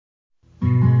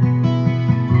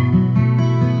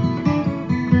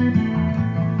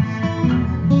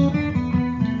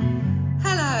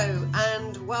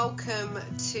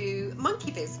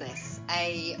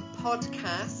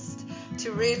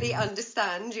really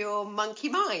understand your monkey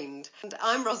mind. And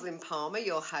I'm Rosalind Palmer,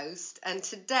 your host, and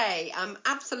today I'm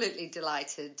absolutely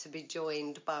delighted to be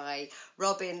joined by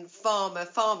Robin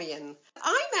Farmian.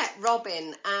 I met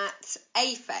Robin at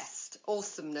A-Fest,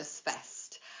 Awesomeness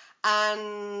Fest,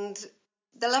 and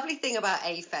the lovely thing about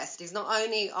A-Fest is not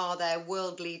only are there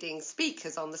world-leading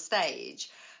speakers on the stage,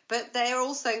 but they're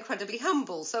also incredibly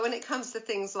humble. So when it comes to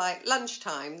things like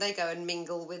lunchtime, they go and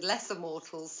mingle with lesser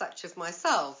mortals such as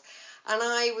myself. And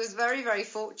I was very, very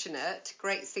fortunate,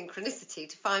 great synchronicity,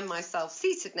 to find myself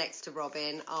seated next to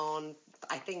Robin on,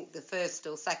 I think, the first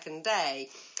or second day.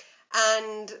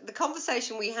 And the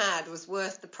conversation we had was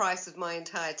worth the price of my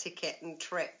entire ticket and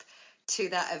trip to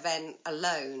that event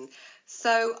alone.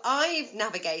 So I've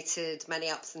navigated many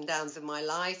ups and downs in my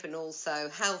life and also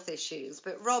health issues.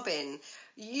 But Robin,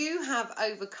 you have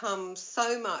overcome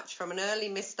so much from an early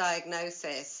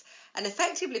misdiagnosis and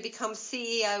effectively become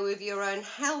CEO of your own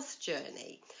health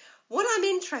journey. What I'm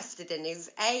interested in is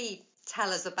A, tell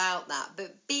us about that,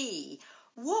 but B,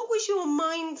 what was your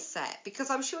mindset? Because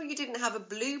I'm sure you didn't have a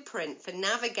blueprint for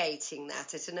navigating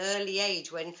that at an early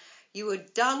age when you were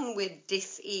done with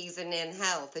dis-ease and in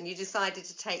health and you decided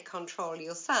to take control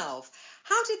yourself.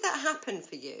 How did that happen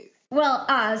for you?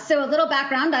 Well, so a little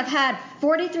background. I've had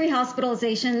 43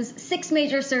 hospitalizations, 6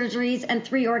 major surgeries, and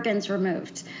 3 organs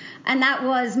removed. And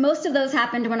most of those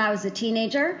happened when I was a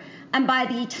teenager. And by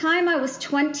the time I was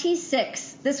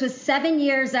 26, this was 7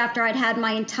 years after I'd had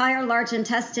my entire large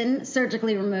intestine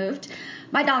surgically removed,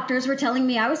 my doctors were telling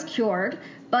me I was cured,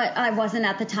 but I wasn't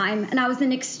at the time, and I was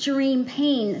in extreme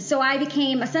pain. So I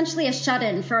became essentially a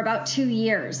shut-in for about 2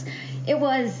 years. It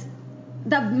was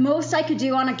the most I could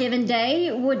do on a given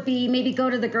day would be maybe go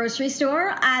to the grocery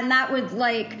store, and that would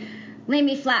lay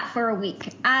me flat for a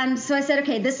week. And so I said,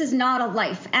 okay, this is not a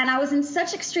life. And I was in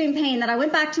such extreme pain that I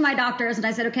went back to my doctors and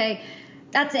I said, okay,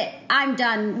 that's it. I'm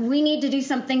done. We need to do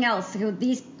something else.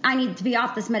 I need to be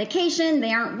off this medication.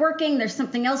 They aren't working. There's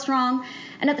something else wrong.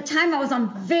 And at the time I was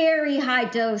on very high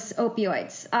dose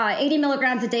opioids, 80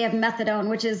 milligrams a day of methadone,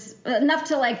 which is enough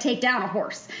to take down a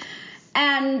horse.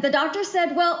 And the doctor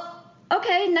said, well,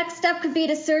 okay, next step could be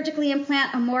to surgically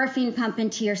implant a morphine pump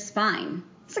into your spine.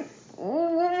 It's like,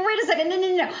 wait a second,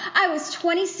 no. I was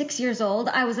 26 years old.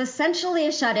 I was essentially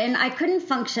a shut-in. I couldn't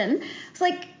function. It's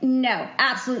like, no,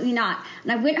 absolutely not.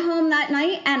 And I went home that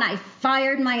night and I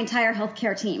fired my entire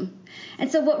healthcare team.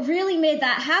 And so what really made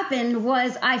that happen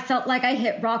was I felt like I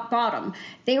hit rock bottom.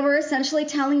 They were essentially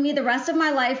telling me the rest of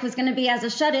my life was going to be as a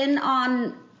shut-in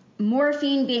on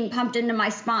morphine being pumped into my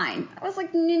spine. I was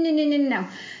like, no.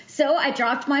 So I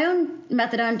dropped my own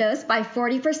methadone dose by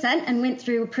 40% and went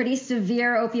through pretty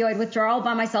severe opioid withdrawal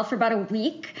by myself for about a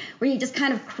week, where you just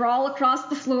kind of crawl across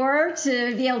the floor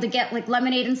to be able to get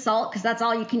lemonade and salt, because that's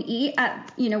all you can eat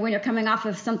when you're coming off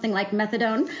of something like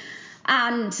methadone.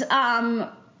 And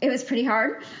it was pretty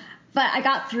hard, but I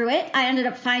got through it. I ended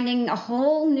up finding a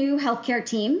whole new healthcare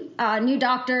team, new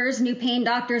doctors, new pain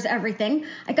doctors, everything.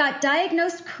 I got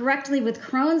diagnosed correctly with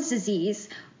Crohn's disease,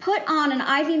 put on an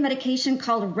IV medication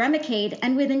called Remicade,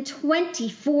 and within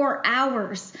 24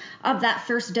 hours of that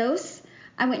first dose,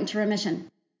 I went into remission.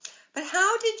 But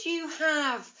how did you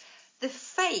have the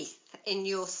faith in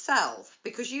yourself?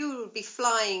 Because you would be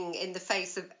flying in the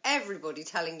face of everybody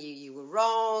telling you were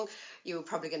wrong, you were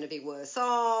probably going to be worse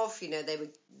off, they were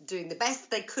doing the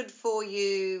best they could for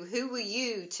you. Who were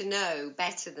you to know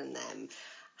better than them?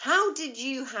 How did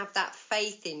you have that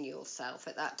faith in yourself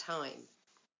at that time?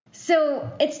 So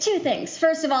it's 2 things.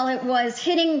 First of all, it was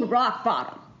hitting rock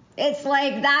bottom. It's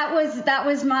like that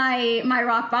was my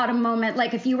rock bottom moment.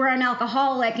 Like if you were an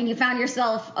alcoholic and you found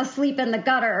yourself asleep in the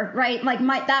gutter, right?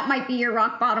 That might be your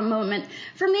rock bottom moment.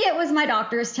 For me, it was my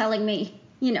doctors telling me,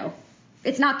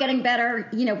 it's not getting better.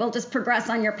 We'll just progress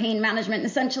on your pain management.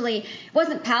 Essentially, it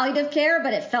wasn't palliative care,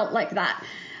 but it felt like that.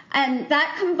 And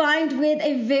that combined with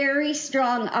a very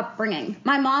strong upbringing.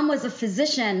 My mom was a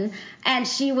physician, and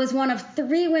she was one of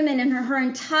 3 women in her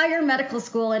entire medical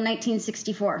school in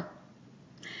 1964.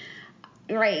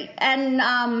 Right. And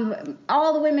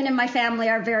all the women in my family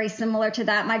are very similar to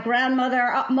that. My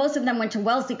grandmother, most of them went to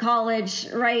Wellesley College,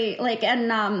 right?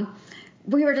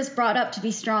 We were just brought up to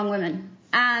be strong women.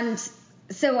 And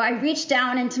so I reached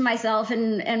down into myself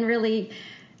and really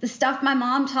the stuff my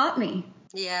mom taught me.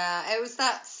 Yeah, it was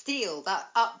that steel, that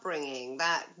upbringing,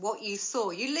 that what you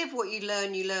saw. You live what you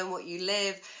learn what you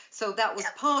live. So that was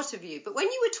part of you. But when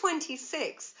you were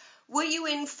 26, were you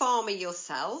in pharma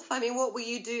yourself? I mean, what were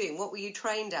you doing? What were you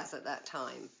trained as at that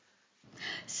time?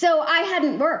 So I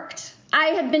hadn't worked. I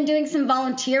had been doing some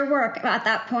volunteer work at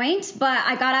that point, but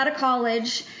I got out of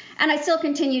college And I still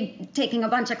continued taking a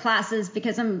bunch of classes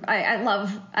because I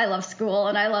love school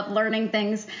and I love learning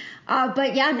things.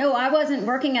 But yeah, no, I wasn't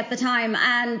working at the time,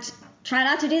 and try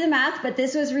not to do the math, but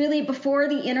this was really before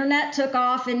the internet took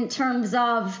off in terms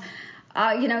of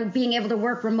being able to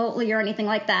work remotely or anything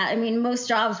like that. I mean, most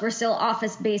jobs were still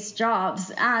office-based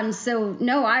jobs. And so,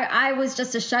 no, I was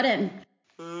just a shut-in.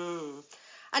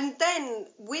 And then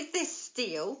with this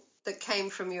steel that came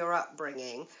from your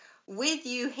upbringing, with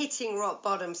you hitting rock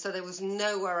bottom, so there was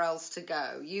nowhere else to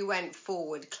go, you went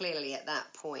forward clearly at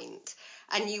that point,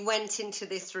 and you went into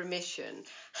this remission.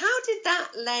 How did that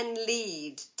then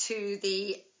lead to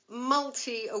the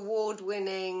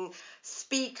multi-award-winning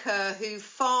speaker who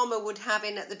Pharma would have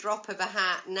in at the drop of a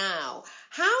hat now?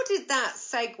 How did that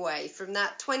segue from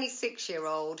that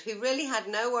 26-year-old who really had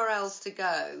nowhere else to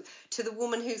go to the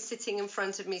woman who's sitting in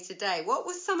front of me today? What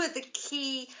were some of the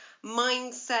key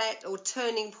mindset or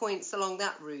turning points along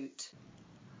that route?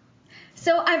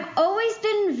 So I've always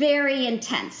been very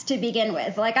intense to begin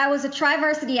with. Like, I was a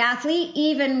tri-varsity athlete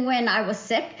even when I was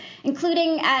sick,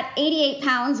 including at 88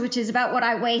 pounds, which is about what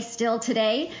I weigh still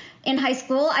today. In high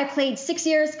school, I played 6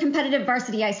 years competitive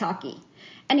varsity ice hockey.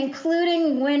 And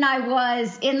including when I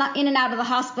was in and out of the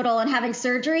hospital and having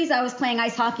surgeries, I was playing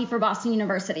ice hockey for Boston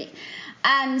University.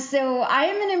 And so I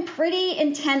am a pretty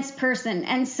intense person.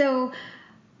 And so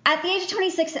at the age of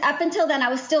 26, up until then, I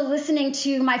was still listening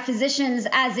to my physicians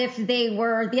as if they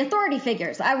were the authority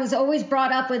figures. I was always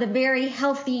brought up with a very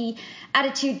healthy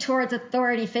attitude towards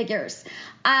authority figures.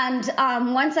 And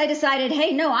once I decided,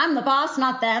 hey, no, I'm the boss,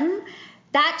 not them,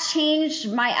 that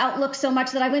changed my outlook so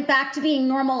much that I went back to being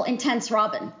normal, intense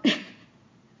Robin.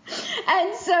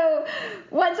 And so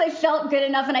once I felt good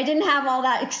enough and I didn't have all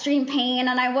that extreme pain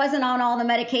and I wasn't on all the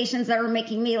medications that were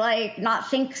making me not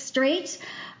think straight,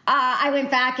 I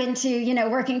went back into,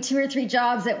 working 2 or 3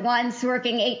 jobs at once,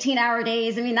 working 18-hour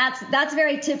days. I mean, that's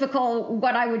very typical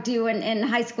what I would do in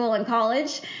high school and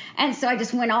college. And so I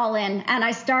just went all in. And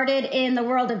I started in the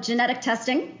world of genetic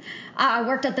testing. I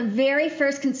worked at the very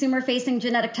first consumer-facing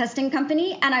genetic testing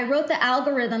company, and I wrote the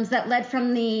algorithms that led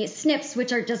from the SNPs,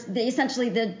 which are just essentially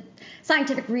the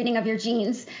scientific reading of your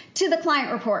genes, to the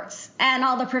client reports and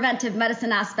all the preventive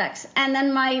medicine aspects. And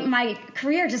then my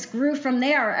career just grew from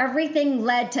there. Everything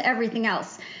led to everything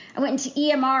else. I went into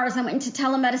EMRs, I went into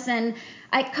telemedicine.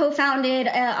 I co-founded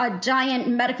a giant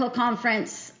medical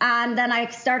conference, and then I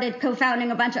started co-founding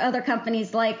a bunch of other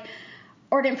companies like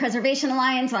Organ Preservation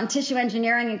Alliance on tissue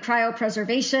engineering and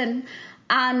cryopreservation.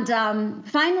 And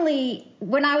finally,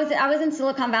 when I was in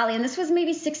Silicon Valley, and this was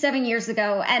maybe 6-7 years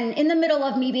ago, and in the middle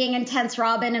of me being intense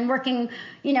Robin and working,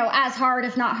 as hard,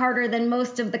 if not harder than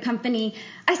most of the company,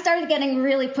 I started getting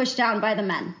really pushed down by the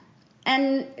men.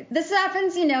 And this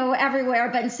happens, everywhere,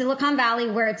 but in Silicon Valley,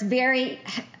 where it's very,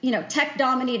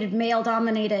 tech-dominated,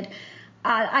 male-dominated,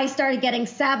 I started getting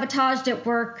sabotaged at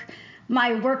work.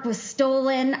 My work was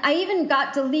stolen. I even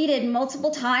got deleted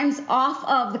multiple times off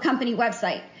of the company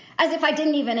website, as if I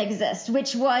didn't even exist,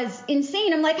 which was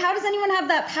insane. I'm like, how does anyone have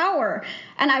that power?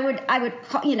 And I would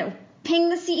call, ping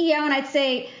the CEO, and I'd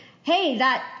say, hey,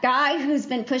 that guy who's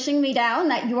been pushing me down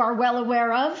that you are well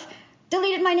aware of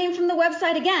deleted my name from the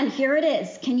website again. Here it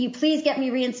is. Can you please get me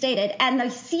reinstated? And the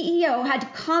CEO had to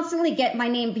constantly get my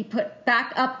name be put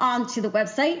back up onto the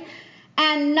website,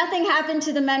 and nothing happened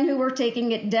to the men who were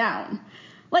taking it down.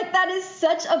 Like, that is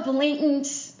such a blatant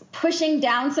pushing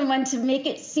down someone to make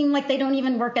it seem like they don't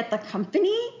even work at the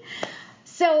company.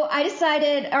 So I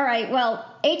decided, all right, well,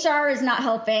 HR is not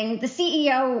helping. The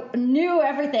CEO knew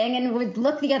everything and would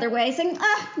look the other way, saying,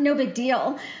 no big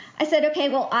deal. I said, okay,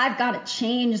 well, I've got to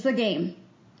change the game.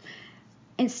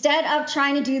 Instead of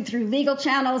trying to do through legal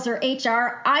channels or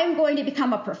HR, I'm going to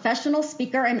become a professional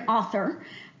speaker and author,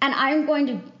 and I'm going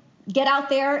to get out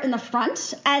there in the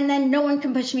front, and then no one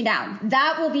can push me down.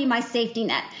 That will be my safety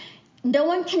net. No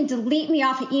one can delete me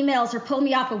off of emails or pull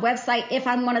me off a website if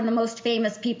I'm one of the most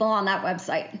famous people on that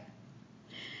website.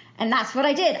 And that's what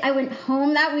I did. I went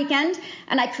home that weekend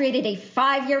and I created a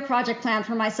 5-year project plan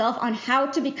for myself on how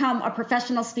to become a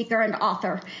professional speaker and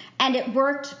author. And it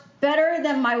worked better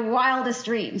than my wildest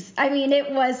dreams. I mean,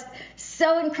 it was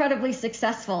so incredibly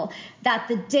successful that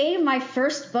the day my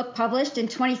first book published in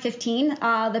 2015,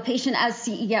 The Patient as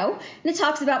CEO, and it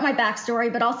talks about my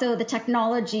backstory, but also the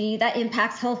technology that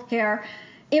impacts healthcare,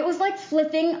 it was like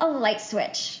flipping a light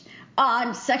switch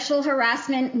on sexual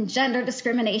harassment and gender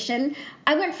discrimination.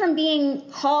 I went from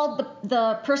being called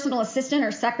the personal assistant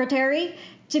or secretary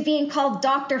to being called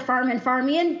Dr.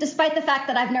 Farmian, despite the fact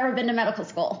that I've never been to medical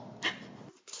school.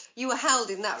 You were held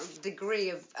in that degree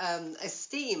of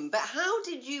esteem, but how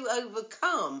did you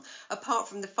overcome, apart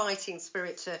from the fighting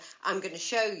spirit to, I'm going to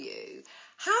show you,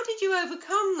 How did you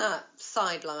overcome that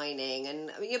sidelining? And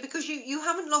because you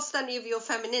haven't lost any of your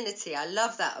femininity. I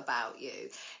love that about you.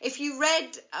 If you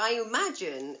read, I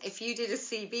imagine, if you did a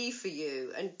CV for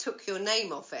you and took your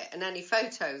name off it and any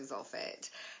photos of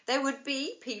it, there would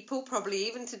be people, probably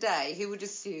even today, who would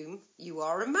assume you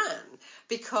are a man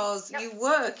because you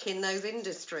work in those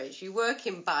industries. You work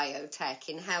in biotech,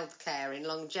 in healthcare, in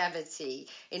longevity,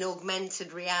 in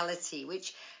augmented reality,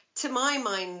 which to my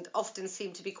mind often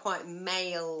seem to be quite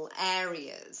male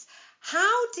areas.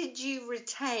 How did you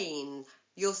retain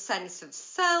your sense of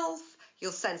self,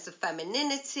 your sense of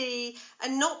femininity,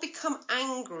 and not become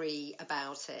angry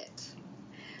about it?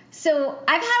 So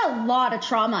I've had a lot of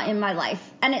trauma in my life,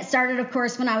 and it started, of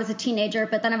course, when I was a teenager,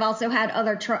 but then I've also had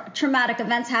other traumatic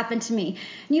events happen to me.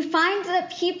 And you find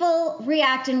that people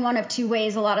react in one of two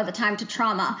ways a lot of the time to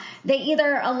trauma. They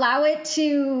either allow it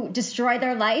to destroy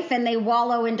their life and they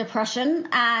wallow in depression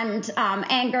and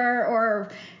anger or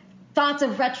thoughts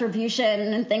of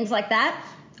retribution and things like that,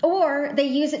 or they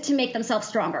use it to make themselves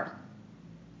stronger.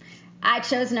 I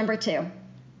chose number two.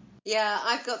 Yeah,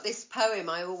 I've got this poem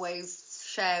I always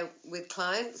share with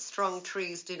clients. Strong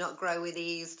trees do not grow with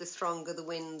ease. The stronger the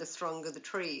wind, the stronger the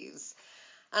trees.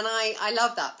 And I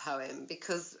love that poem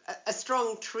because a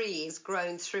strong tree is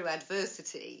grown through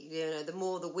adversity. The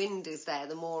more the wind is there,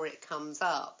 the more it comes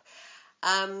up.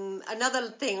 Another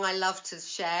thing I love to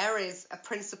share is a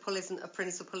principle isn't a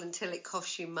principle until it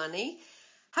costs you money.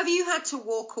 Have you had to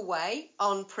walk away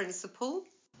on principle?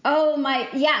 Oh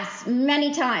yes,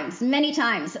 many times.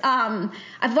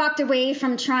 I've walked away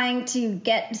from trying to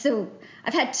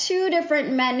I've had two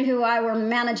different men who I were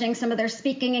managing some of their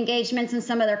speaking engagements and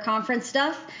some of their conference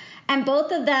stuff. And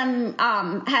both of them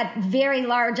had very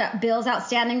large bills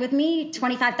outstanding with me,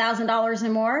 $25,000 or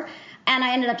more. And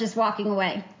I ended up just walking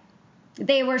away.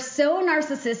 They were so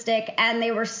narcissistic and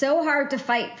they were so hard to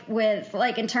fight with,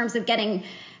 like in terms of getting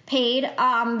paid,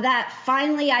 that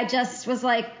finally I just was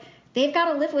like, they've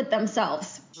got to live with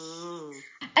themselves.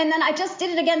 And then I just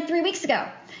did it again 3 weeks ago.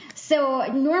 So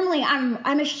normally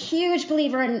I'm a huge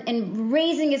believer in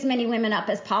raising as many women up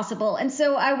as possible. And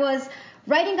so I was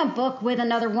writing a book with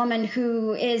another woman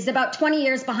who is about 20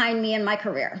 years behind me in my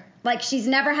career. Like, she's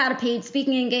never had a paid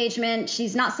speaking engagement.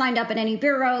 She's not signed up at any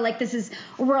bureau. Like, this is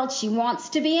a world she wants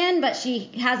to be in, but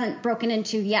she hasn't broken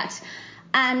into yet.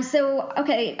 And so,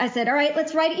 okay, I said, all right,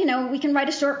 let's write, we can write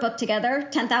a short book together,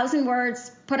 10,000 words,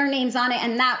 put our names on it,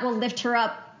 and that will lift her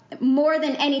up more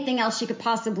than anything else she could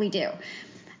possibly do.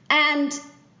 And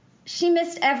she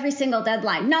missed every single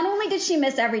deadline. Not only did she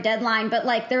miss every deadline, but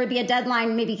like there would be a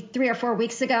deadline maybe 3 or 4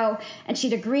 weeks ago, and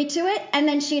she'd agree to it, and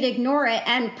then she'd ignore it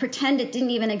and pretend it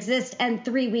didn't even exist, and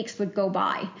 3 weeks would go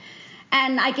by.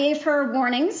 And I gave her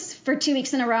warnings for 2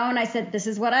 weeks in a row, and I said, this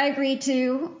is what I agreed to.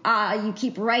 You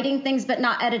keep writing things but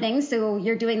not editing, so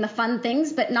you're doing the fun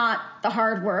things but not the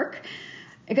hard work.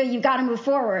 I go, you've got to move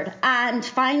forward. And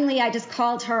finally, I just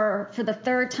called her for the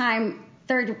third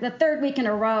week in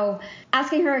a row,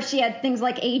 asking her if she had things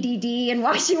like ADD and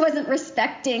why she wasn't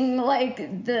respecting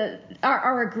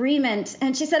our agreement.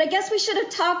 And she said, I guess we should have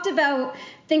talked about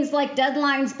things like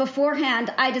deadlines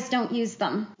beforehand. I just don't use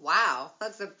them. Wow,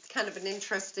 that's a kind of an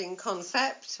interesting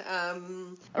concept.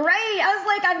 Right. I was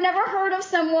like, I've never heard of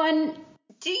someone.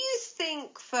 Do you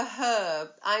think for her,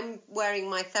 I'm wearing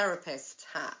my therapist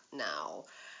hat now,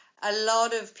 a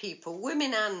lot of people,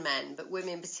 women and men, but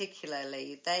women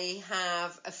particularly, they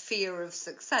have a fear of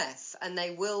success and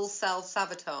they will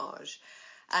self-sabotage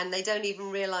and they don't even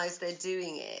realize they're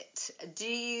doing it. Do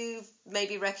you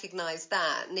maybe recognize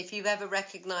that? And if you've ever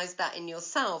recognized that in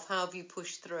yourself, how have you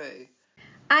pushed through?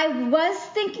 I was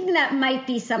thinking that might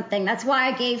be something. That's why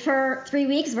I gave her 3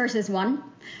 weeks versus 1.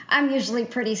 I'm usually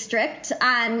pretty strict,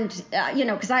 and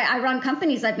because I run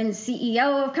companies. I've been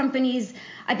CEO of companies.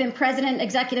 I've been president,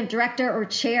 executive director, or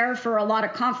chair for a lot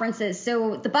of conferences.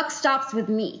 So the buck stops with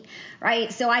me,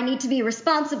 right? So I need to be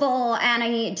responsible, and I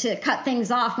need to cut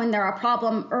things off when they're a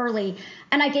problem early.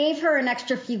 And I gave her an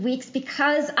extra few weeks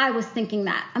because I was thinking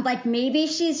that. I'm like, maybe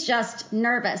she's just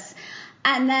nervous.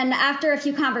 And then after a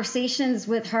few conversations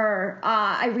with her,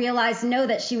 I realized,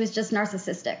 that she was just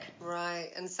narcissistic. Right.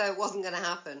 And so it wasn't going to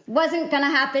happen. Wasn't going to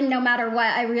happen no matter what,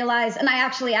 I realized. And I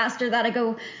actually asked her that. I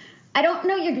go, I don't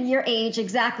know your age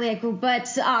exactly. I go,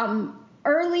 but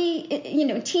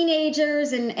early,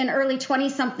 teenagers and early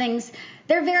 20-somethings,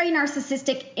 they're very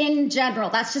narcissistic in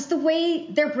general. That's just the way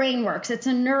their brain works. It's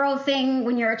a neuro thing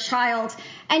when you're a child.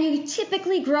 And you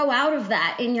typically grow out of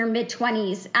that in your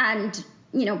mid-20s and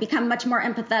become much more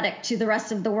empathetic to the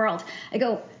rest of the world. I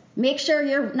go, make sure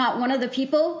you're not one of the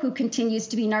people who continues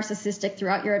to be narcissistic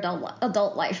throughout your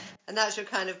adult life. And that's your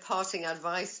kind of parting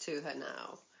advice to her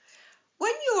now.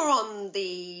 When you're on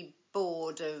the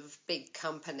board of big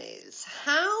companies,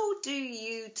 how do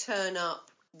you turn up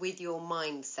with your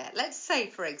mindset? Let's say,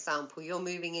 for example, you're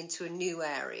moving into a new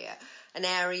area, an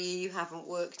area you haven't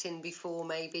worked in before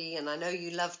maybe, and I know you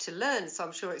love to learn, so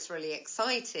I'm sure it's really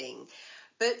exciting.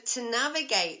 But to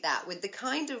navigate that with the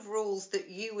kind of rules that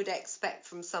you would expect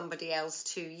from somebody else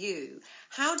to you,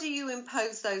 how do you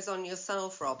impose those on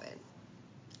yourself, Robin?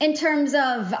 In terms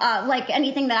of like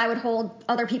anything that I would hold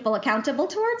other people accountable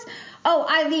towards? Oh,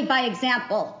 I lead by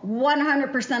example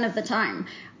 100% of the time.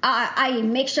 I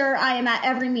make sure I am at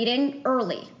every meeting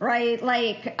early, right?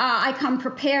 Like I come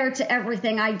prepared to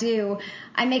everything I do.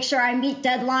 I make sure I meet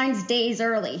deadlines days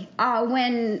early.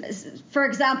 When, for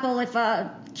example, if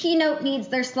a keynote needs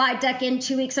their slide deck in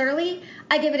 2 weeks early,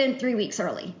 I give it in 3 weeks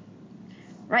early.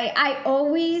 Right? I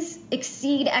always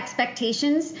exceed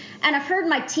expectations. And I've heard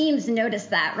my teams notice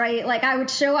that, right? Like I would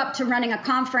show up to running a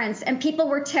conference and people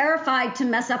were terrified to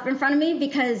mess up in front of me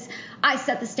because I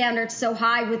set the standards so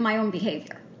high with my own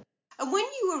behavior. And when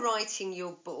you were writing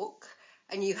your book,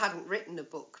 and you hadn't written a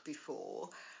book before,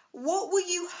 what were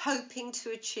you hoping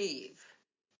to achieve?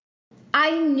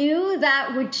 I knew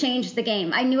that would change the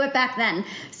game. I knew it back then.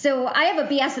 So I have a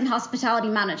BS in hospitality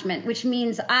management, which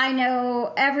means I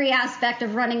know every aspect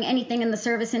of running anything in the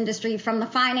service industry, from the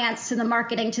finance to the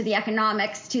marketing to the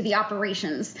economics to the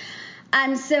operations.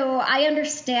 And so I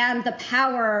understand the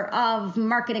power of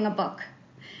marketing a book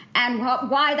and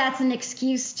why that's an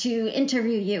excuse to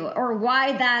interview you, or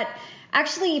why that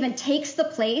actually even takes the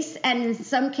place and in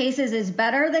some cases is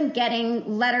better than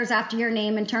getting letters after your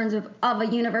name in terms of a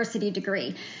university degree.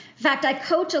 In fact, I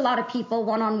coach a lot of people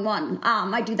one-on-one.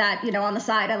 I do that, on the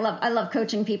side. I love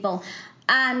coaching people.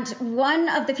 And one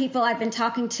of the people I've been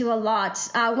talking to a lot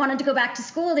wanted to go back to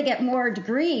school to get more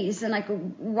degrees. And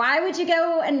why would you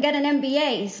go and get an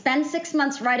MBA? Spend 6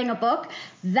 months writing a book.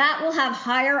 That will have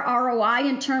higher ROI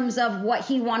in terms of what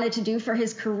he wanted to do for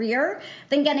his career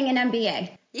than getting an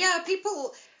MBA. Yeah,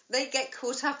 people, they get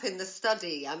caught up in the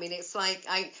study. I mean, it's like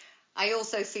I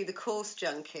also see the course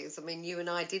junkies. I mean, you and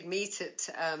I did meet at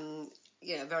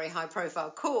a very high profile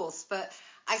course, but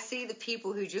I see the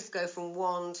people who just go from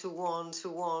one to one to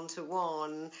one to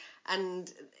one, and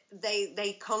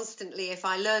they constantly, if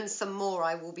I learn some more,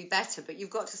 I will be better. But you've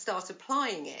got to start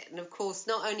applying it. And of course,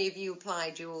 not only have you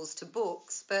applied yours to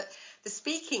books, but the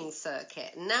speaking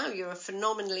circuit. And now you're a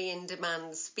phenomenally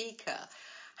in-demand speaker.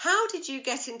 How did you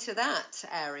get into that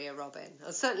area, Robin?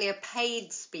 Or certainly a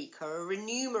paid speaker, a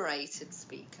remunerated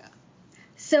speaker.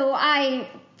 So I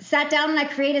sat down and I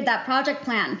created that project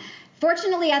plan.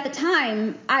 Fortunately, at the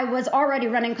time, I was already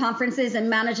running conferences and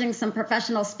managing some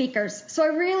professional speakers. So I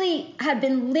really had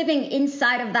been living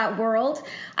inside of that world.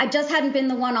 I just hadn't been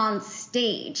the one on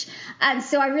stage. And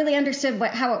so I really understood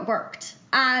how it worked.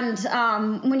 And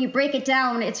when you break it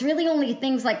down, it's really only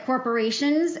things like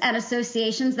corporations and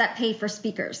associations that pay for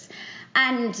speakers.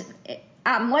 And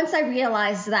once I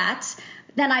realized that,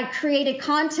 then I created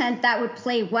content that would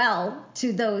play well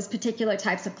to those particular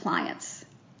types of clients,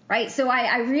 right? So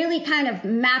I really kind of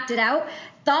mapped it out,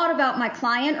 thought about my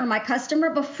client or my customer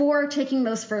before taking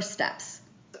those first steps.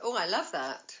 Oh, I love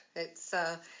that. It's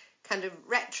kind of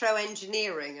retro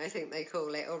engineering, I think they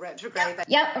call it, or retrograde.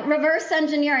 Yep, reverse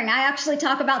engineering. I actually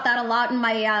talk about that a lot in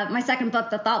my second book,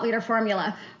 The Thought Leader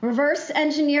Formula. Reverse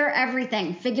engineer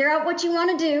everything. Figure out what you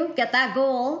want to do, get that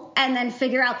goal, and then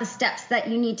figure out the steps that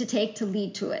you need to take to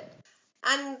lead to it.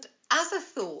 And as a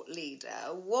thought leader,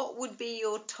 what would be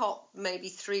your top maybe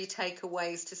 3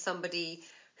 takeaways to somebody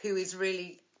who is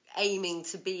really aiming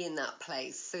to be in that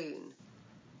place soon?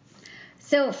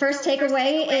 So first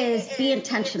takeaway is be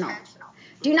intentional.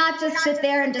 Do not just sit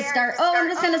there and just start, I'm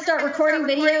just going to start recording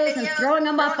videos and throwing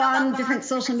them up on different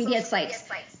social media sites.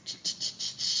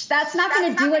 That's not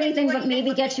going to do anything but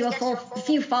maybe get you a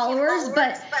few followers,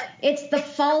 but it's the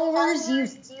followers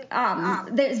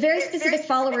there's very specific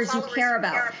followers you care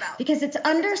about, because it's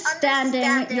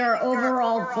understanding your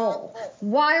overall goal.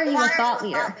 Why are you a thought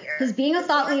leader? Because being a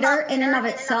thought leader in and of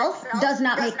itself does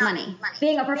not make money.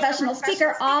 Being a professional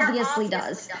speaker obviously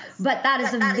does, but that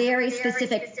is a very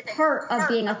specific part of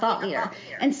being a thought leader.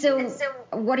 And so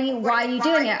why are you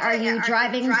doing it? Are you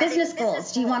driving business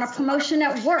goals? Do you want a promotion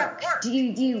at work? Do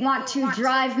you want to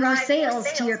drive more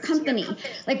sales to your company?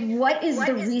 Like, what is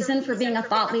the reason for being a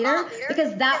thought leader?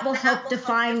 Because that will help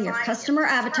define your customer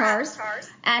avatars.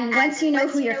 And once you know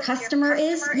who your customer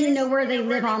is, you know where they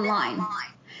live online.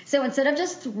 So instead of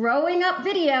just throwing up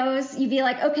videos, you'd be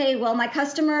like, okay, well, my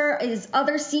customer is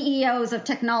other CEOs of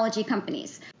technology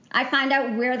companies. I find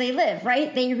out where they live,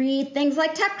 right? They read things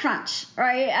like TechCrunch,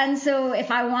 right? And so if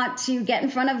I want to get in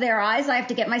front of their eyes, I have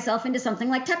to get myself into something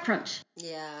like TechCrunch.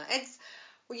 Yeah,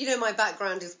 Well, my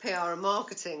background is PR and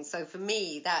marketing, so for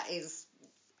me that is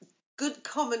good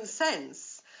common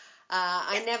sense.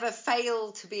 I never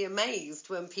fail to be amazed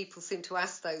when people seem to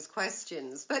ask those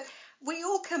questions, but we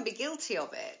all can be guilty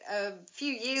of it. A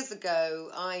few years ago,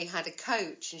 I had a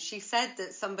coach, and she said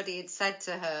that somebody had said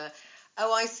to her,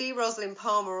 "Oh, I see Rosalind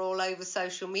Palmer all over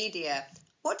social media.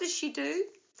 What does she do?"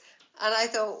 And I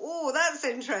thought, "Oh, that's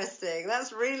interesting.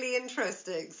 That's really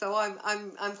interesting." So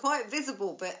I'm quite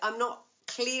visible, but I'm not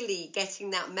clearly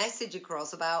getting that message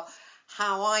across about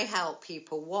how I help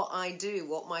people, what I do,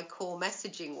 what my core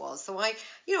messaging was. So I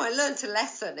learned a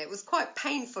lesson. It was quite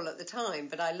painful at the time,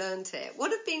 but I learned it.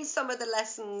 What have been some of the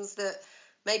lessons that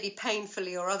maybe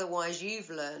painfully or otherwise you've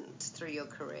learned through your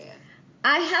career?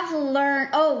 I have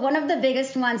learned, one of the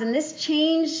biggest ones, and this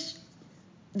changed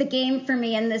the game for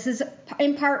me, and this is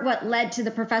in part what led to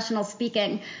the professional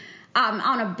speaking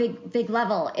on a big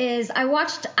level, is I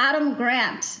watched Adam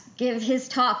Grant give his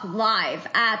talk live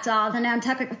at the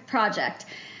Nantucket Project.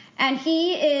 And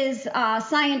he is a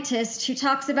scientist who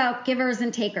talks about givers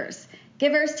and takers,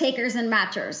 takers, and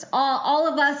matchers. All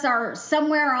of us are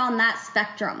somewhere on that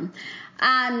spectrum.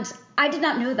 And I did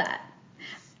not know that.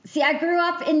 See, I grew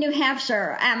up in New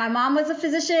Hampshire, and my mom was a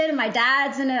physician. My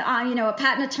dad's a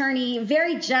patent attorney.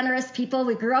 Very generous people.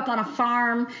 We grew up on a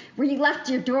farm where you left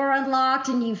your door unlocked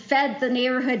and you fed the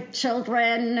neighborhood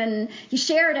children and you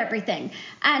shared everything.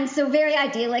 And so very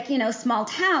idyllic, small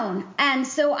town. And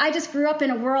so I just grew up in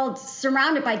a world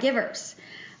surrounded by givers.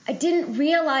 I didn't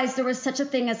realize there was such a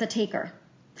thing as a taker,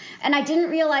 and I didn't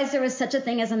realize there was such a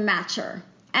thing as a matcher.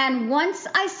 And once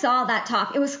I saw that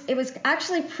talk, it was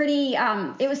actually pretty,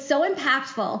 it was so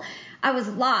impactful. I was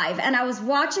live and I was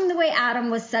watching the way Adam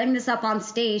was setting this up on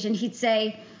stage, and he'd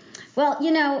say, well,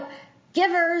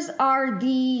 givers are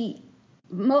the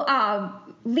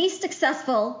least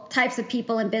successful types of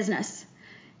people in business.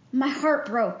 My heart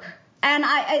broke, and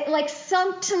I like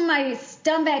sunk to my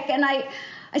stomach, and I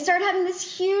started having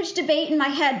this huge debate in my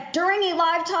head during a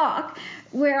live talk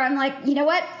where I'm like, you know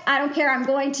what? I don't care. I'm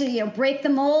going to break the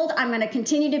mold. I'm going to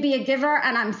continue to be a giver,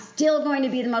 and I'm still going to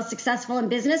be the most successful in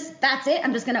business. That's it.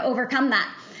 I'm just going to overcome that.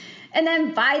 And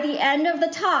then by the end of the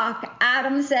talk,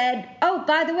 Adam said, oh,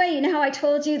 by the way, how I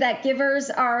told you that givers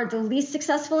are the least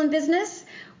successful in business?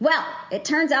 Well, it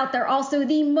turns out they're also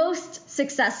the most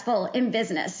successful in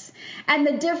business. And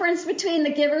the difference between the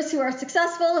givers who are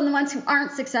successful and the ones who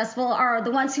aren't successful are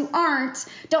the ones who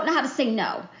don't know how to say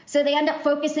no. So they end up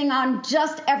focusing on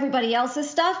just everybody else's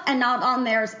stuff and not on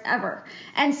theirs ever.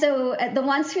 And so the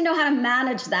ones who know how to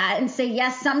manage that and say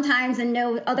yes sometimes and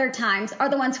no other times are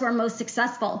the ones who are most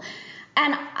successful.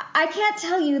 And I can't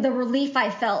tell you the relief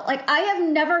I felt. Like, I have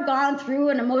never gone through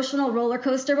an emotional roller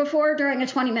coaster before during a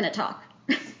 20-minute talk.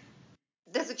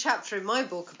 There's a chapter in my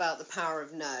book about the power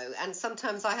of no, and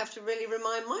sometimes I have to really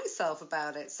remind myself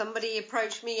about it. Somebody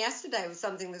approached me yesterday with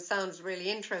something that sounds really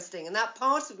interesting, and that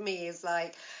part of me is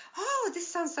like, oh, this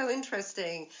sounds so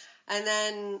interesting. And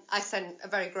then I sent a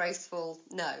very graceful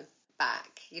no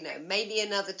back, maybe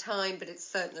another time, but it's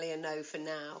certainly a no for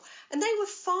now. And they were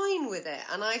fine with it,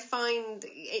 and I find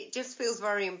it just feels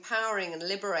very empowering and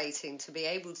liberating to be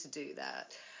able to do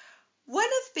that. When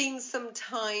have been some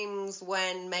times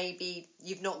when maybe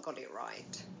you've not got it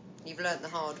right? You've learned the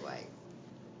hard way.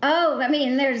 Oh, I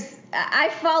mean, I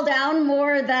fall down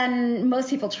more than most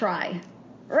people try,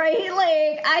 right?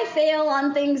 Like, I fail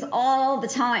on things all the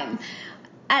time.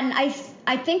 And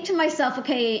I think to myself,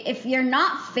 okay, if you're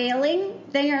not failing,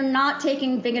 then you're not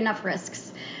taking big enough risks.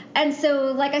 And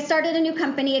so, like, I started a new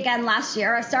company again last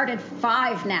year. I started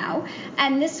 5 now.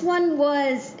 And this one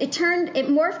it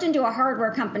morphed into a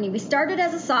hardware company. We started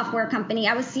as a software company.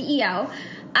 I was CEO.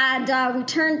 And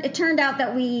it turned out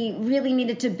that we really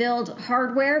needed to build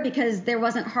hardware because there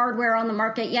wasn't hardware on the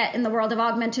market yet in the world of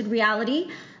augmented reality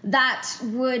that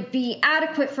would be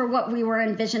adequate for what we were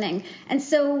envisioning. And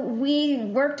so we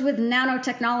worked with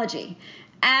nanotechnology.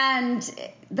 And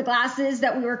the glasses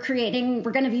that we were creating were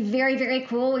going to be very, very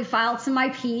cool. We filed some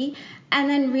IP and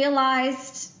then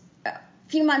realized a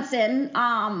few months in,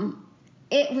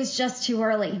 it was just too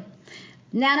early.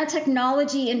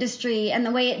 Nanotechnology industry and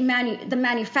the way the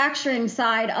manufacturing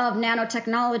side of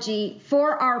nanotechnology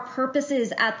for our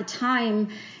purposes at the time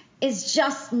is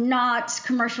just not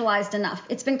commercialized enough.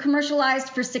 It's been commercialized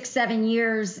for 6-7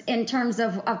 years in terms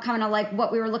of kind of like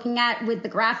what we were looking at with the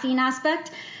graphene aspect.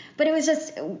 But it was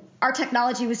just, our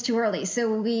technology was too early,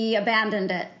 so we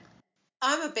abandoned it.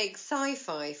 I'm a big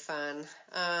sci-fi fan.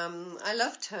 I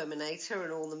love Terminator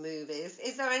and all the movies.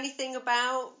 Is there anything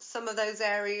about some of those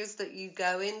areas that you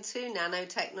go into,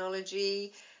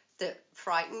 nanotechnology, that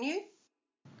frighten you?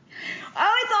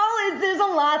 There's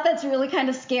a lot that's really kind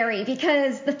of scary,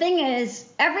 because the thing is,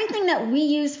 everything that we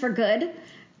use for good,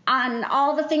 on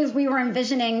all the things we were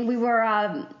envisioning, we were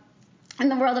in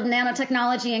the world of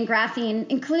nanotechnology and graphene,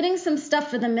 including some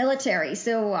stuff for the military.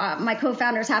 So my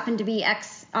co-founders happen to be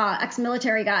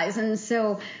ex-military guys, and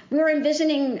so we were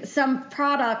envisioning some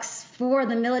products for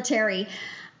the military.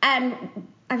 And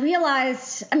I've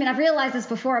realized this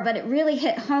before, but it really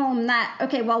hit home that,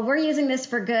 okay, while we're using this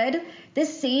for good,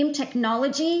 this same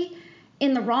technology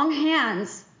in the wrong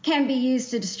hands can be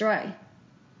used to destroy.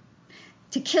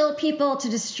 To kill people, to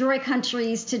destroy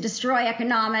countries, to destroy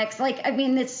economics.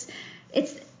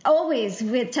 It's always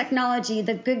with technology,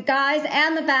 the good guys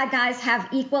and the bad guys have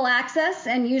equal access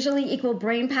and usually equal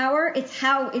brain power. It's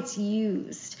how it's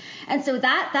used. And so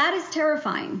that is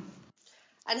terrifying.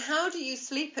 And how do you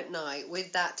sleep at night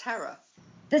with that terror?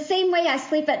 The same way I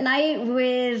sleep at night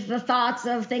with the thoughts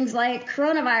of things like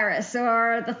coronavirus,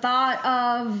 or the thought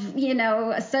of,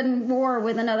 a sudden war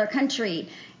with another country.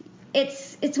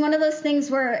 It's one of those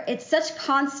things where it's such a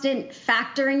constant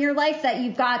factor in your life that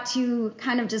you've got to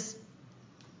kind of just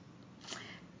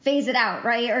phase it out,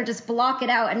 right? Or just block it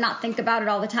out and not think about it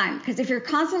all the time. Because if you're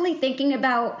constantly thinking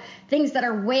about things that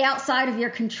are way outside of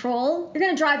your control, you're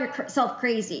going to drive yourself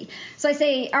crazy. So I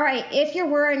say, all right, if you're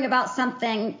worrying about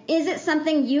something, is it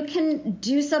something you can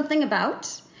do something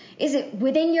about? Is it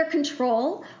within your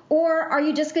control? Or are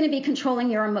you just going to be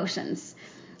controlling your emotions?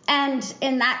 And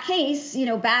in that case,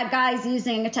 bad guys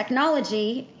using a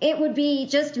technology, it would be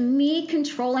just me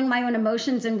controlling my own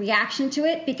emotions in reaction to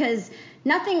it, because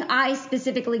nothing I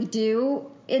specifically do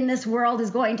in this world is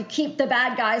going to keep the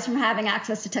bad guys from having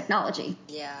access to technology.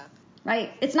 Yeah.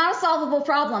 Right? It's not a solvable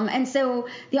problem. And so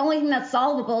the only thing that's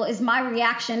solvable is my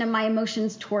reaction and my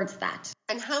emotions towards that.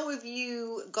 And how have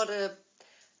you got a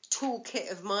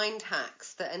toolkit of mind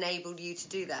hacks that enabled you to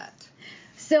do that?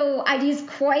 So I've used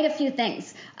quite a few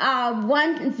things.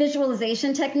 One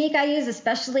visualization technique I use,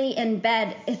 especially in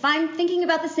bed, if I'm thinking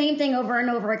about the same thing over and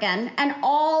over again, and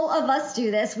all of us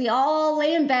do this, we all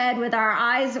lay in bed with our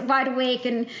eyes wide awake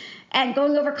and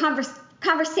going over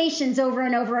conversations over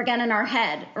and over again in our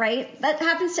head, right? That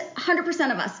happens to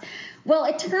 100% of us. Well,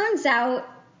 it turns out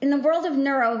in the world of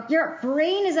neuro, your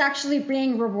brain is actually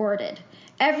being rewarded.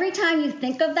 Every time you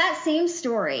think of that same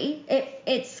story,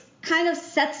 it's kind of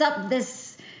sets up this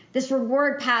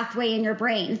reward pathway in your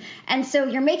brain. And so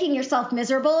you're making yourself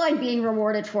miserable and being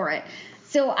rewarded for it.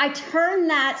 So I turn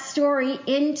that story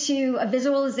into a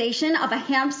visualization of a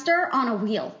hamster on a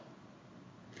wheel.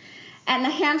 And the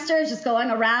hamster is just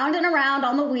going around and around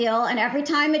on the wheel. And every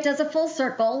time it does a full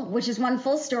circle, which is one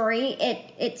full story,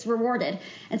 it's rewarded.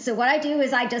 And so what I do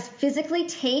is I just physically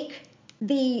take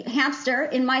the hamster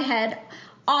in my head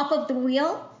off of the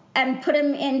wheel and put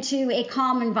him into a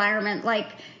calm environment, like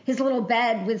his little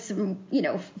bed with some,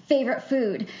 favorite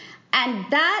food. And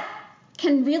that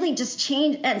can really just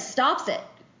change and stops it.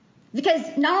 Because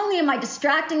not only am I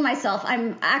distracting myself,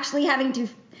 I'm actually having to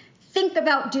think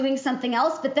about doing something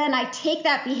else, but then I take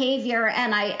that behavior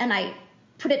and I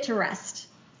put it to rest.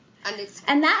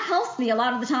 And that helps me a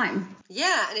lot of the time.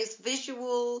 Yeah, and it's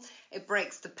visual, it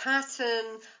breaks the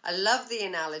pattern. I love the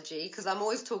analogy, because I'm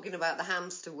always talking about the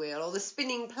hamster wheel or the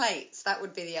spinning plates. That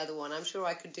would be the other one. I'm sure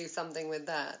I could do something with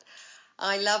that.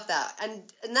 I love that. And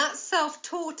that's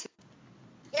self-taught.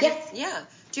 Yes. Yeah.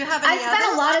 Do you have any I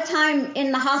spent a lot of time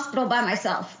in the hospital by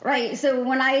myself, right? So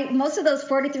most of those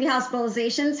 43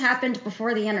 hospitalizations happened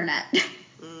before the internet.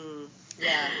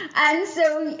 Yeah. And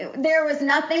so there was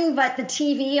nothing but the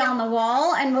TV on the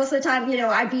wall, and most of the time,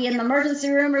 I'd be in the emergency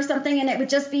room or something, and it would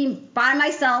just be by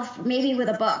myself, maybe with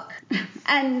a book.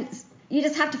 And you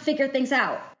just have to figure things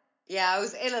out. Yeah, I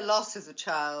was ill a lot as a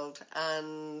child,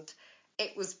 and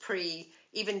it was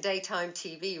even daytime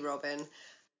TV, Robin.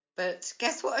 But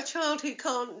guess what a child who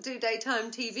can't do daytime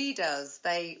TV does?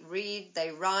 They read, they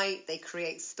write, they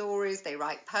create stories, they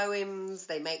write poems,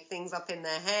 they make things up in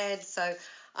their head. So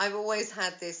I've always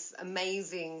had this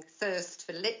amazing thirst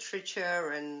for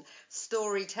literature and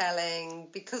storytelling,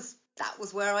 because that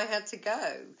was where I had to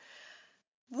go.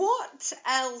 What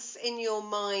else in your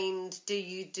mind do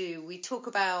you do? We talk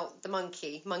about the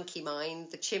monkey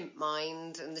mind, the chimp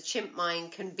mind, and the chimp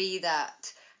mind can be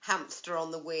that hamster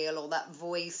on the wheel, or that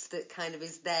voice that kind of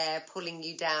is there pulling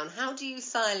you down. How do you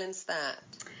silence that?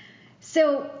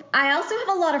 So I also have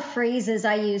a lot of phrases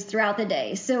I use throughout the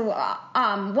day. So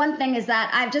one thing is that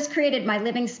I've just created my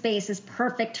living space is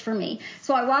perfect for me.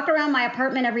 So I walk around my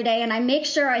apartment every day and I make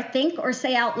sure I think or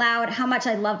say out loud how much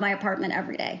I love my apartment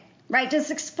every day, right?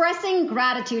 Just expressing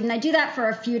gratitude. And I do that for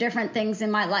a few different things in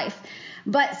my life.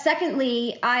 But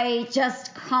secondly, I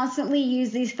just constantly use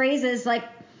these phrases like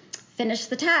finish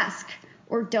the task,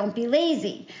 or don't be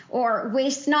lazy, or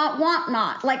waste not, want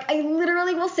not. Like, I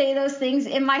literally will say those things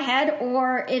in my head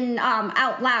or in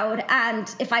out loud.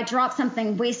 And if I drop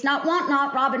something, waste not, want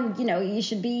not, Robin, you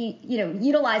should be,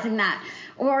 utilizing that.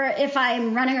 Or if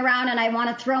I'm running around and I want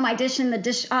to throw my dish in the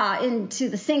dish into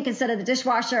the sink instead of the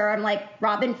dishwasher, I'm like,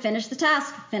 Robin, finish the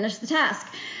task.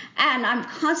 And I'm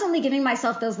constantly giving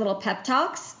myself those little pep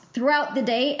talks throughout the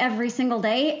day, every single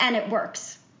day, and it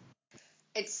works.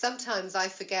 It's sometimes I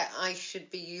forget I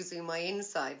should be using my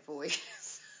inside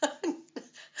voice.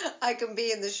 I can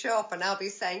be in the shop and I'll be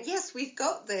saying, yes, we've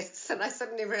got this. And I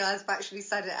suddenly realize I've actually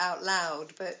said it out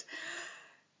loud. But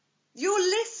your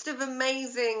list of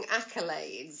amazing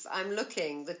accolades, I'm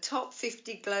looking, the top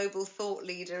 50 global thought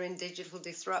leader in digital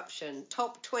disruption,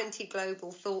 top 20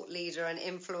 global thought leader and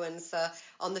influencer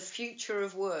on the future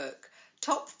of work,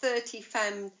 top 30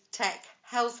 femtech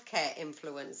healthcare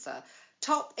influencer,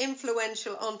 top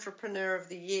influential entrepreneur of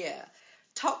the year,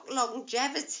 top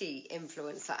longevity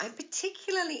influencer. I'm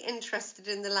particularly interested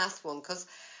in the last one because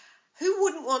who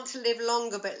wouldn't want to live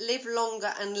longer, but live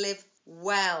longer and live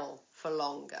well for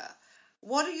longer?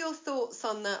 What are your thoughts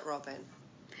on that, Robin?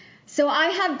 So I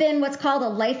have been what's called a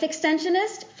life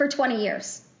extensionist for 20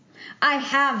 years. I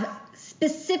have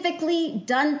specifically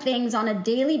done things on a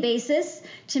daily basis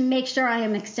to make sure I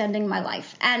am extending my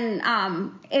life. And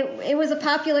it was a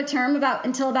popular term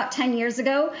until about 10 years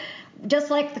ago.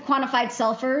 Just like the quantified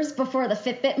selfers before the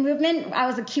Fitbit movement, I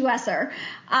was a QSer.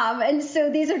 And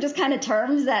so these are just kind of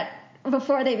terms that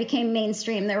before they became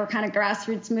mainstream, they were kind of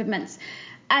grassroots movements.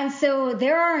 And so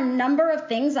there are a number of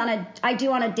things I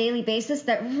do on a daily basis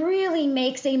that really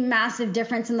makes a massive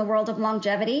difference in the world of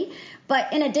longevity.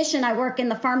 But in addition, I work in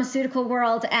the pharmaceutical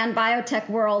world and biotech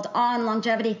world on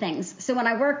longevity things. So when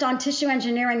I worked on tissue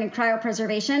engineering and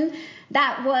cryopreservation,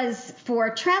 that was for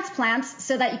transplants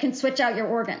so that you can switch out your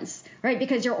organs, right?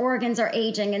 Because your organs are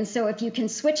aging. And so if you can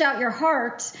switch out your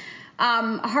heart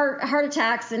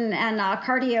attacks and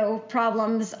cardio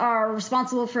problems are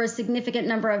responsible for a significant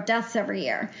number of deaths every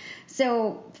year.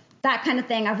 So that kind of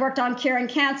thing. I've worked on curing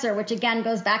cancer, which again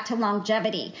goes back to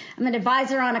longevity. I'm an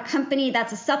advisor on a company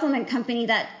that's a supplement company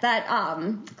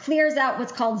that clears out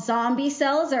what's called zombie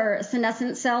cells or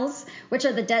senescent cells, which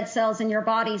are the dead cells in your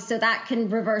body, so that can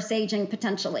reverse aging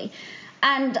potentially.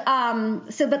 And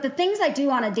but the things I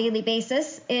do on a daily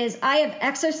basis is I have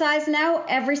exercised now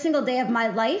every single day of my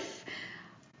life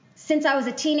since I was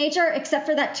a teenager, except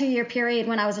for that 2-year period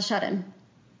when I was a shut-in.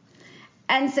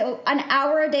 And so an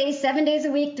hour a day, 7 days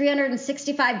a week,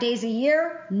 365 days a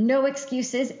year, no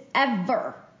excuses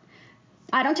ever.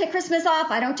 I don't take Christmas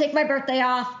off. I don't take my birthday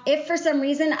off. If for some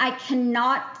reason I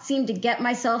cannot seem to get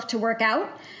myself to work out,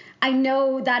 I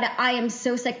know that I am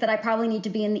so sick that I probably need to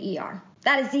be in the ER.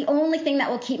 That is the only thing that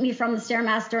will keep me from the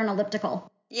Stairmaster and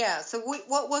elliptical. Yeah, so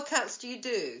what workouts do you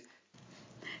do?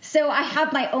 So I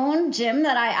have my own gym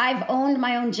that I've owned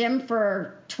my own gym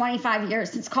for 25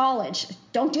 years, since college.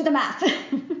 Don't do the math.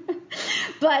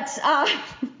 But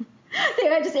I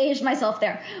think I just aged myself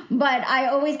there. But I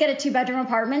always get a 2-bedroom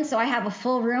apartment, so I have a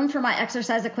full room for my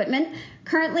exercise equipment.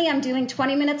 Currently, I'm doing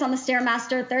 20 minutes on the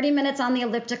Stairmaster, 30 minutes on the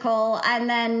elliptical, and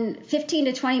then 15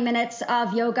 to 20 minutes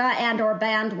of yoga and or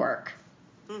band work.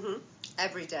 Mm-hmm.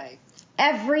 Every day?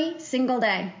 Every single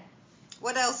day.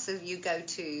 What else do you go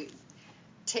to?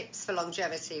 Tips for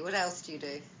longevity. What else do you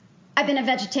do? I've been a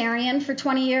vegetarian for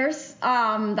 20 years.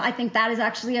 I think that is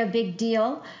actually a big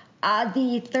deal.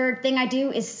 The third thing I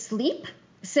do is sleep.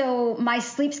 So my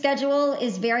sleep schedule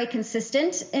is very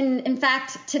consistent. In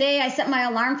fact, today I set my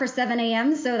alarm for 7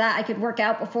 a.m. so that I could work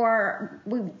out before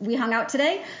we hung out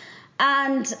today.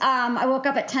 And I woke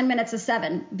up at 10 minutes of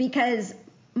 7 because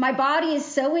my body is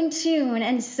so in tune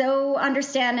and so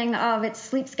understanding of its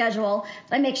sleep schedule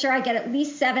that I make sure I get at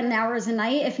least 7 hours a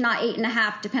night, if not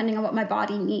 8.5, depending on what my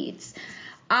body needs.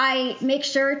 I make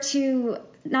sure to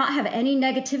not have any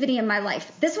negativity in my life.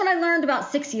 This one I learned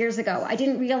about 6 years ago. I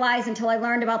didn't realize until I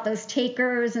learned about those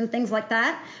takers and things like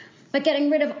that. But getting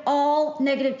rid of all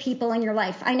negative people in your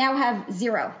life. I now have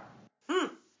 0. A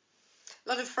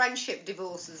lot of friendship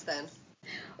divorces then.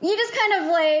 You just kind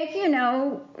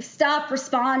of stop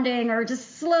responding or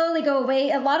just slowly go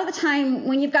away. A lot of the time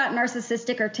when you've got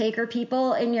narcissistic or taker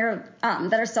people in your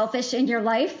that are selfish in your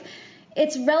life,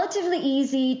 it's relatively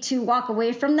easy to walk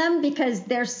away from them because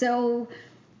they're so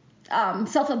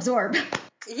self-absorbed.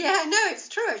 Yeah, no, it's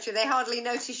true actually. They hardly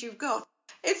notice you've got.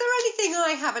 Is there anything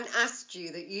I haven't asked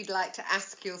you that you'd like to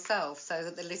ask yourself so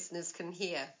that the listeners can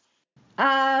hear?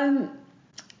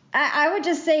 I would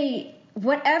just say,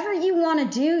 whatever you want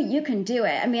to do, you can do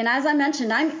it. I mean, as I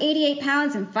mentioned, I'm 88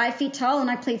 pounds and 5 feet tall,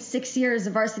 and I played 6 years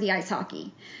of varsity ice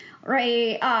hockey.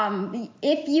 right?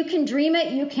 If you can dream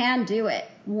it, you can do it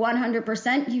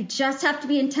 100%. You just have to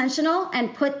be intentional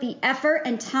and put the effort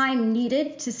and time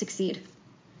needed to succeed.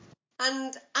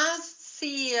 And as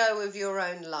CEO of your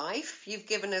own life, you've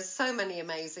given us so many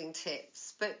amazing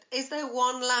tips, but is there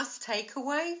one last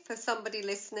takeaway for somebody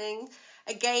listening?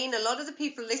 Again, a lot of the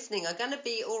people listening are going to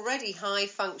be already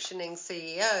high-functioning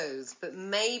CEOs, but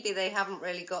maybe they haven't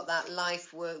really got that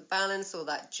life-work balance or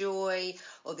that joy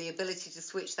or the ability to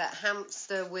switch that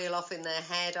hamster wheel off in their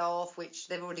head off, which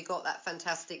they've already got that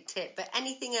fantastic tip. But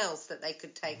anything else that they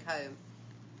could take home?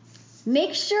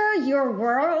 Make sure your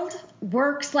world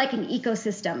works like an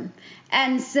ecosystem.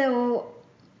 And so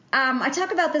I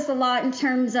talk about this a lot in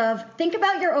terms of think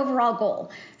about your overall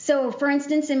goal. So for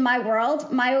instance, in my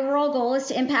world, my overall goal is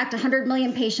to impact 100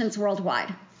 million patients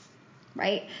worldwide,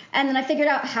 right? And then I figured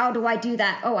out, how do I do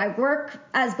that? Oh, I work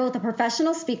as both a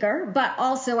professional speaker, but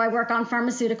also I work on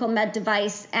pharmaceutical, med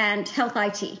device, and health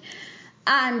IT.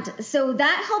 And so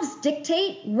that helps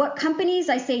dictate what companies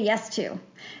I say yes to.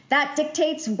 That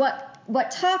dictates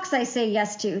what talks I say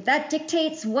yes to. That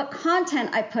dictates what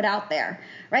content I put out there,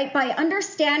 right? By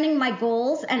understanding my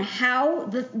goals and how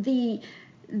the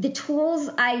tools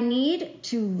I need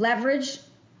to leverage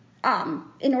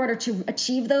in order to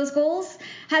achieve those goals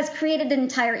has created an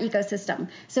entire ecosystem.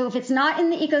 So if it's not in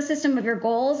the ecosystem of your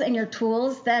goals and your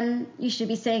tools, then you should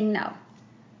be saying no.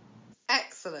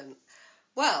 Excellent.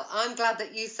 Well, I'm glad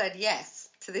that you said yes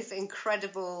to this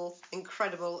incredible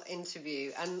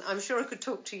interview, and I'm sure I could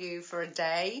talk to you for a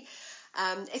day.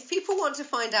 If people want to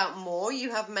find out more,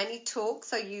 you have many talks.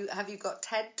 So have you got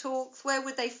TED Talks? Where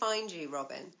would they find you,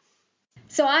 Robin?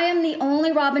 So I am the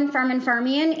only Robin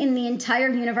Farmian in the entire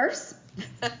universe.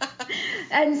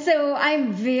 And so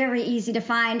I'm very easy to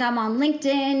find. I'm on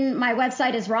LinkedIn. My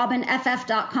website is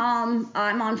robinff.com.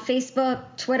 I'm on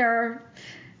Facebook, Twitter.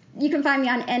 You can find me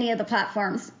on any of the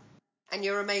platforms. And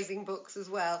your amazing books as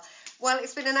well. Well,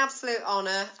 it's been an absolute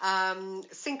honour.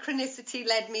 Synchronicity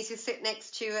led me to sit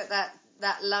next to you at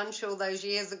that lunch all those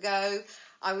years ago.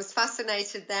 I was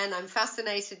fascinated then. I'm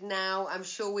fascinated now. I'm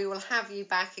sure we will have you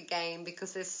back again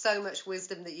because there's so much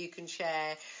wisdom that you can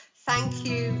share. Thank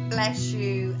you, bless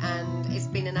you, and it's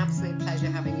been an absolute pleasure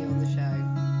having you on the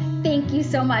show. Thank you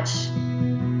so much.